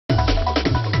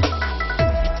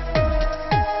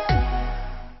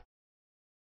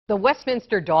The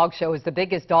Westminster Dog Show is the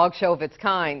biggest dog show of its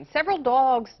kind. Several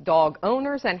dog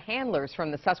owners, and handlers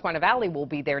from the Susquehanna Valley will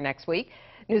be there next week.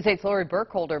 News 8's Lori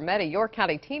Burkholder met a York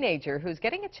County teenager who's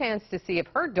getting a chance to see if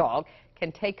her dog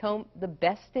can take home the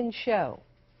best in show.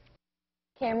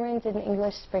 Cameron's an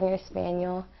English Springer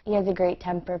Spaniel. He has a great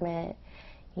temperament.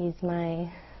 He's my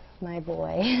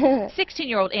boy.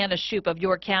 16-year-old Anna Shoup of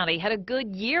York County had a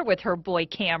good year with her boy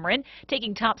Cameron,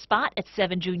 taking top spot at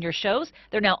 7 junior shows.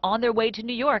 They're now on their way to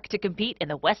New York to compete in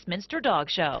the Westminster Dog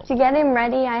Show. To get him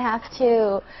ready, I have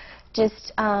to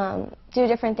just do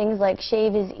different things like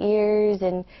shave his ears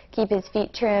and keep his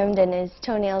feet trimmed and his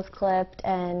toenails clipped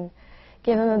and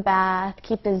give him a bath,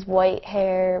 keep his white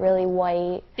hair really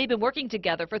white. They've been working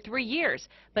together for 3 years,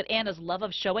 but Anna's love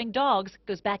of showing dogs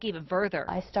goes back even further.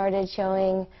 I started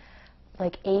showing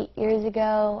like 8 years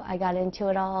ago. I got into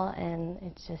it all and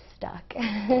it's just stuck.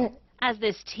 As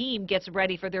this team gets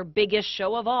ready for their biggest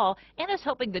show of all, Anna's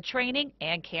hoping the training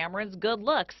and Cameron's good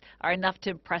looks are enough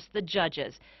to impress the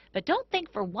judges. But don't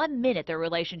think for 1 minute their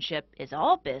relationship is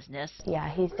all business. Yeah,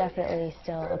 he's definitely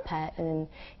still a pet, and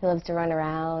he loves to run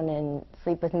around and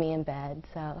sleep with me in bed,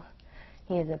 so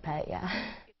he is a pet, yeah.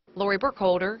 Lori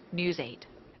Burkholder, News 8.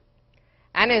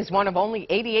 Anna is one of only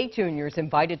 88 juniors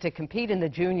invited to compete in the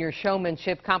junior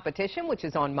showmanship competition, which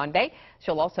is on Monday.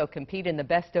 She'll also compete in the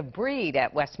best of breed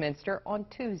at Westminster on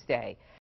Tuesday.